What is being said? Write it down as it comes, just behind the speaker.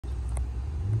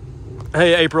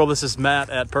Hey April, this is Matt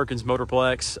at Perkins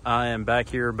Motorplex. I am back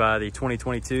here by the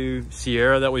 2022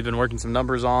 Sierra that we've been working some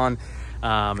numbers on.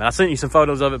 And I sent you some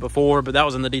photos of it before, but that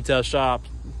was in the detail shop.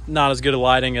 Not as good a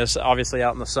lighting as obviously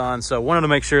out in the sun. So wanted to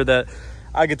make sure that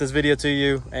I get this video to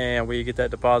you and we get that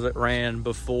deposit ran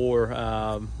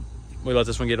before we let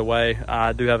this one get away.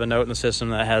 I do have a note in the system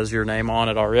that has your name on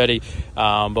it already,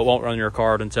 but won't run your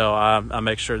card until I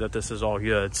make sure that this is all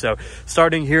good. So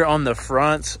starting here on the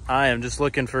front, I am just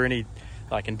looking for any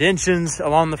like indentions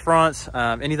along the front,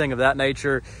 anything of that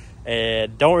nature,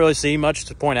 and don't really see much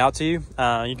to point out to you.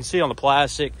 You can see on the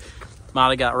plastic, might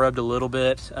have got rubbed a little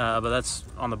bit, but that's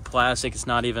on the plastic. It's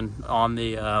not even on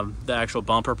the actual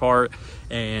bumper part,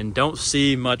 and don't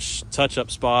see much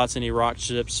touch-up spots, any rock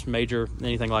chips, major,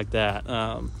 anything like that.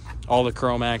 All the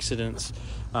chrome accidents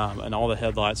and all the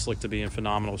headlights look to be in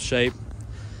phenomenal shape.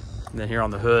 And then here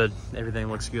on the hood,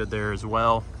 everything looks good there as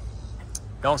well.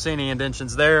 Don't see any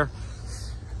indentions there.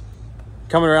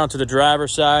 Coming around to the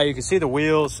driver's side, you can see the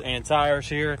wheels and tires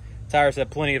here. Tires have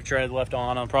plenty of tread left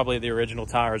on them, probably the original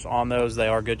tires on those. They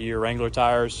are Goodyear Wrangler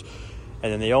tires.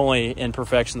 And then the only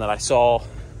imperfection that I saw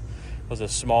was a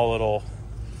small little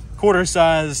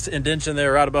quarter-sized indentation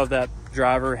there right above that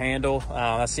driver handle.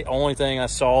 That's the only thing I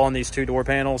saw on these two door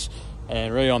panels,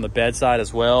 and really on the bed side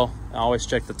as well. I always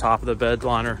check the top of the bed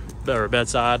liner or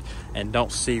bedside and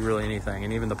don't see really anything.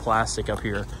 And even the plastic up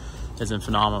here is in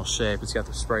phenomenal shape. It's got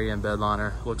the spray-in bed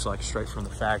liner, looks like straight from the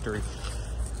factory.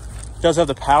 It does have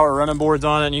the power running boards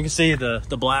on it, and you can see the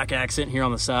black accent here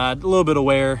on the side, a little bit of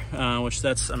wear, which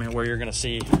that's, I mean, where you're gonna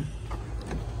see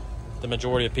the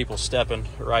majority of people stepping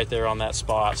right there on that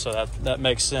spot. So that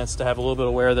makes sense to have a little bit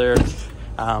of wear there,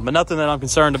 but nothing that I'm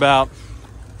concerned about.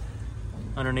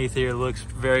 Underneath here looks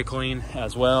very clean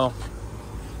as well.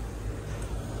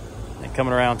 And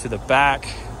coming around to the back,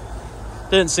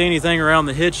 didn't see anything around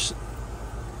the hitch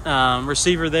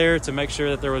receiver there to make sure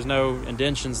that there was no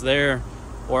indentions there,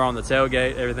 or on the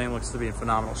tailgate. Everything looks to be in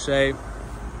phenomenal shape.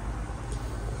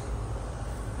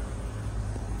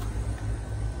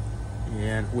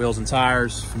 And wheels and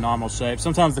tires, phenomenal shape.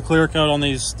 Sometimes the clear coat on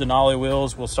these Denali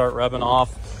wheels will start rubbing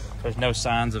off. There's no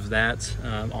signs of that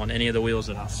on any of the wheels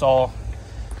that I saw.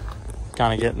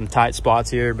 Kind of getting tight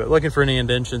spots here, but looking for any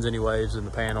indentions, any waves in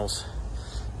the panels,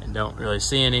 and don't really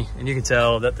see any. And you can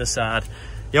tell that this side,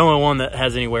 the only one that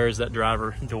has any wear is that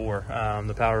driver door.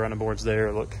 The power running boards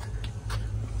there look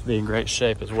to be in great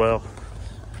shape as well.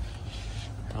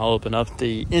 I'll open up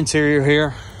the interior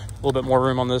here. A little bit more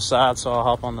room on this side, so I'll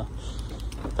hop on the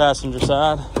passenger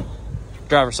side,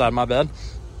 driver's side, my bad.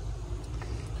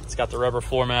 It's got the rubber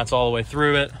floor mats all the way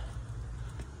through it.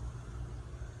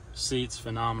 Seats,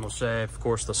 phenomenal shape. Of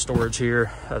course, the storage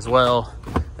here as well,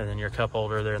 and then your cup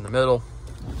holder there in the middle,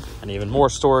 and even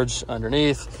more storage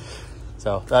underneath.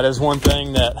 So that is one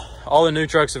thing that all the new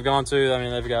trucks have gone to. I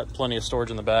mean, they've got plenty of storage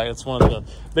in the back. It's one of the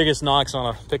biggest knocks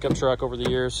on a pickup truck over the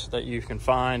years that you can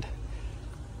find.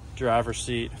 Driver's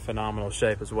seat, phenomenal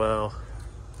shape as well.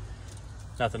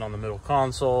 Nothing on the middle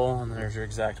console, and there's your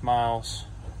exact miles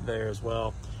there as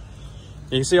well.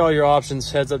 You can see all your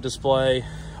options, heads-up display,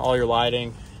 all your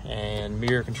lighting, and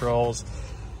mirror controls.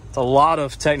 It's a lot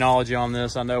of technology on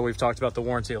this. I know we've talked about the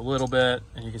warranty a little bit,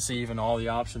 and you can see even all the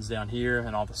options down here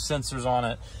and all the sensors on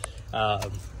it.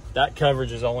 That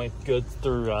coverage is only good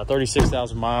through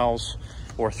 36,000 miles,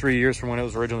 or 3 years from when it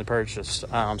was originally purchased.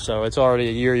 So it's already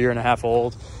a year and a half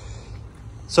old.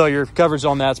 So your coverage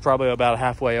on that's probably about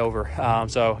halfway over.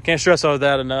 So I can't stress over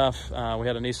that enough. We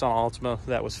had a Nissan Altima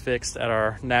that was fixed at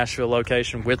our Nashville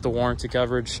location with the warranty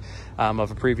coverage of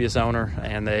a previous owner,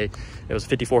 and it was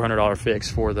a $5,400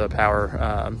 fix for the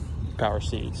power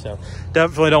seat. So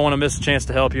definitely don't want to miss a chance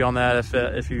to help you on that.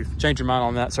 If you change your mind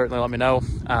on that, certainly let me know.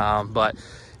 But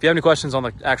if you have any questions on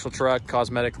the actual truck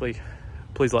cosmetically,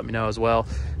 please let me know as well.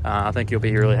 I think you'll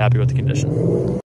be really happy with the condition.